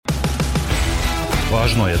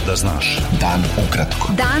Važno je da znaš. Dan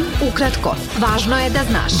ukratko. Dan ukratko. Važno je da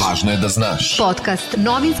znaš. Važno je da znaš. Podcast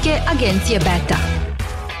novinske agencije Beta.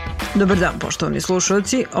 Dobar dan, poštovani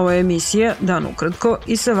slušalci. Ovo je emisija Dan ukratko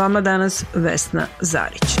i sa vama danas Vesna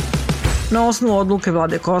Zarić. Na osnovu odluke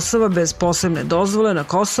vlade Kosova, bez posebne dozvole na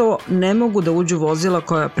Kosovo ne mogu da uđu vozila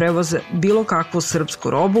koja prevoze bilo kakvu srpsku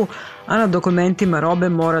robu, a na dokumentima robe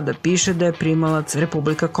mora da piše da je primalac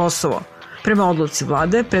Republika Kosovo. Prema odluci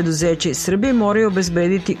vlade, preduzeća iz Srbije moraju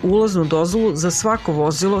obezbediti ulaznu dozvolu za svako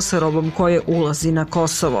vozilo sa robom koje ulazi na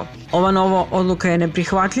Kosovo. Ova nova odluka je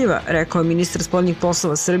neprihvatljiva, rekao je ministar spoljnih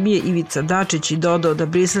poslova Srbije Ivica Dačić i dodao da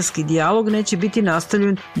briselski dijalog neće biti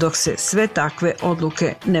nastavljen dok se sve takve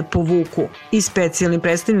odluke ne povuku. I specijalni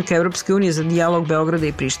predstavnik Evropske unije za dijalog Beograda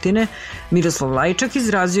i Prištine, Miroslav Lajčak,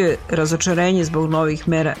 izrazio je razočarenje zbog novih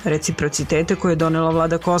mera reciprociteta koje je donela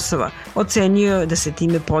vlada Kosova. Ocenio je da se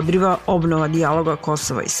time podriva obnova dijaloga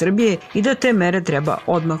Kosova i Srbije i da te mere treba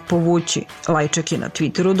odmah povući. Lajčak je na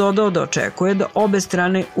Twitteru dodao da očekuje da obe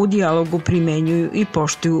strane u dijalogu primenjuju i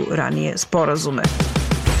poštuju ranije sporazume.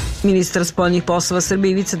 Ministar spoljnih poslova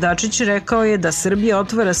Srbije Ivica Dačić rekao je da Srbija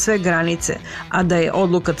otvara sve granice, a da je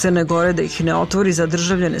odluka Crne Gore da ih ne otvori za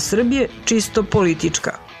državljane Srbije čisto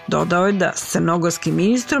politička. Dodao je da s crnogorskim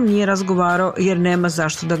ministrom nije razgovarao jer nema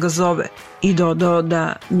zašto da ga zove i dodao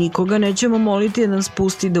da nikoga nećemo moliti da nas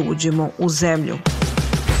pusti da uđemo u zemlju.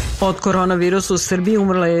 Od koronavirusa u Srbiji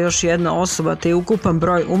umrla je još jedna osoba, te je ukupan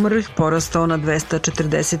broj umrlih porastao na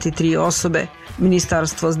 243 osobe.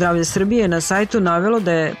 Ministarstvo zdravlja Srbije je na sajtu navelo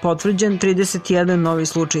da je potvrđen 31 novi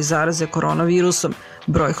slučaj zaraze koronavirusom.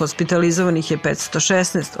 Broj hospitalizovanih je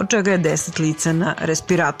 516, od čega je 10 lica na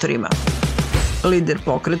respiratorima. Lider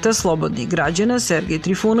pokreta slobodnih građana Sergej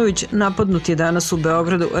Trifunović napadnut je danas u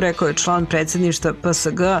Beogradu, rekao je član predsjedništva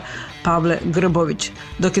PSG-a Pavle Grbović.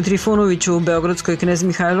 Dok je Trifunović u Beogradskoj Knez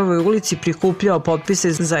Mihajlovoj ulici prikupljao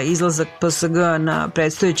potpise za izlazak PSG-a na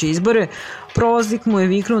predstojeće izbore, prolaznik mu je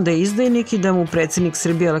viknuo da je izdajnik i da mu predsjednik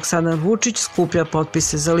Srbije Aleksandar Vučić skuplja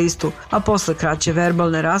potpise za listu, a posle kraće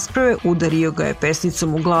verbalne rasprave udario ga je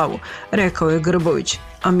pesnicom u glavu, rekao je Grbović.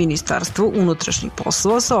 A Ministarstvo unutrašnjih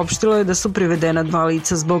poslova saopštilo je da su privedena 2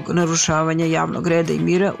 lica zbog narušavanja javnog reda i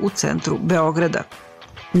mira u centru Beograda.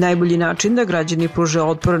 Najbolji način da građani pruže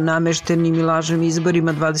otpor nameštenim i lažnim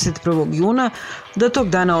izborima 21. juna da tog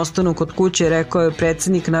dana ostanu kod kuće, rekao je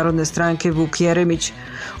predsjednik Narodne stranke Vuk Jeremić.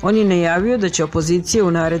 On je najavio da će opozicija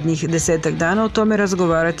u narednih 10 dana o tome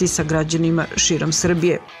razgovarati sa građanima širom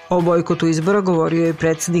Srbije. O bojkotu izbora govorio je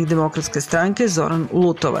predsjednik Demokratske stranke Zoran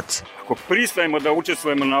Lutovac. Ako pristajemo da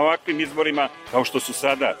učestvujemo na ovakvim izborima kao što su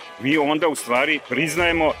sada, mi onda u stvari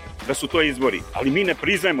priznajemo da su to izbori, ali mi ne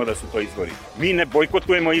priznajemo da su to izbori. Mi ne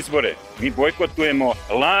bojkotujemo izbore, mi bojkotujemo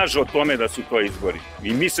laž o tome da su to izbori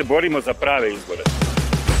i mi se borimo za prave izbore.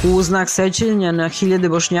 U znak sećanja na hiljade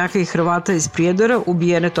Bošnjaka i Hrvata iz Prijedora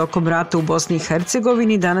ubijene tokom rata u Bosni i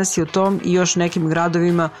Hercegovini, danas je u tom i još nekim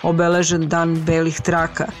gradovima obeležen Dan belih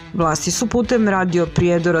traka. Vlasti su putem radio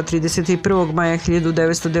Prijedora 31. maja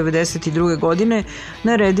 1992. godine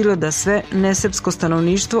naredile da sve nesrpsko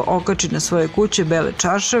stanovništvo okači na svoje kuće bele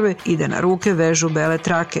čaršave i da na ruke vežu bele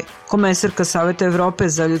trake. Komesarka Saveta Evrope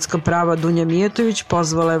za ljudska prava Dunja Mijetović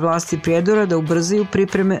pozvala je vlasti Prijedora da ubrzaju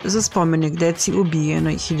pripreme za spomenik deci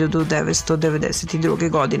ubijenoj 1992.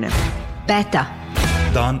 godine. Beta.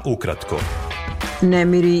 Dan ukratko.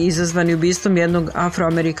 Nemiri izazvani ubistvom jednog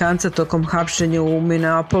Afroamerikanca tokom hapšenja u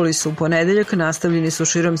Minneapolisu u ponedeljak nastavljeni su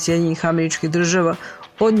širom Sjedinjenih Američkih Država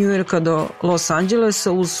od Njujorka do Los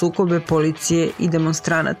Angelesa uz sukobe policije i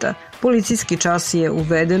demonstranata. Policijski čas je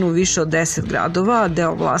uveden u više od 10 gradova, a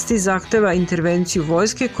deo vlasti zahteva intervenciju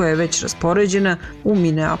vojske koja je već raspoređena u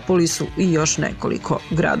Minneapolisu i još nekoliko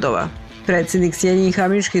gradova. Predsjednik Sjedinjenih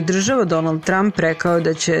Američkih Država Donald Trump rekao je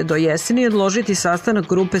da će do jeseni odložiti sastanak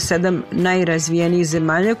grupe 7 najrazvijenijih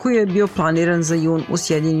zemalja koji je bio planiran za jun u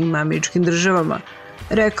Sjedinjenim Američkim Državama.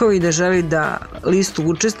 Rekao i da želi da listu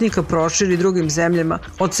učesnika proširi drugim zemljama,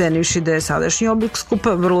 ocenivši da je sadašnji oblik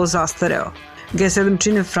skupa vrlo zastareo. G7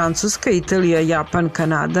 čine Francuska, Italija, Japan,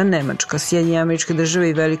 Kanada, Nemačka, Sjedinjene Američke Države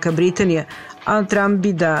i Velika Britanija, a Trump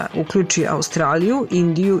bi da uključi Australiju,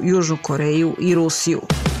 Indiju, Južnu Koreju i Rusiju.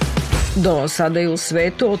 Do sada je u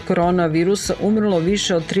svetu od koronavirusa umrlo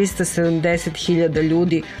više od 370.000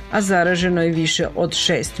 ljudi, a zaraženo je više od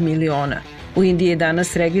 6 miliona. U Indiji je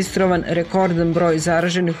danas registrovan rekordan broj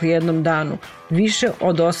zaraženih u jednom danu, više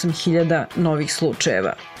od 8.000 novih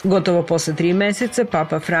slučajeva. Gotovo posle 3 meseca,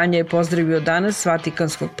 Papa Franja je pozdravio danas s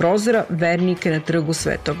Vatikanskog prozora vernike na trgu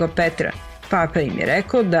Svetoga Petra. Papa im je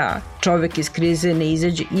rekao da čovek iz krize ne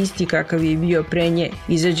izađe isti kakav je bio pre nje,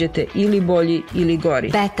 izađete ili bolji ili gori.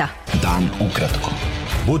 Beta. Dan ukratko.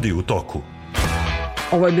 Budi u toku.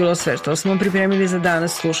 Ovo je bilo sve što smo pripremili za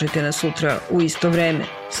danas. Slušajte nas sutra u isto vreme.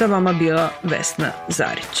 Sa vama bila Vesna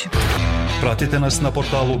Zarić. Pratite nas na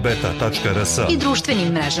portalu beta.rs I društvenim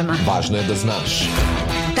mrežama. Važno je da znaš.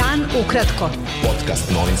 Dan ukratko.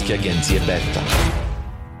 Podcast novinske agencije Beta.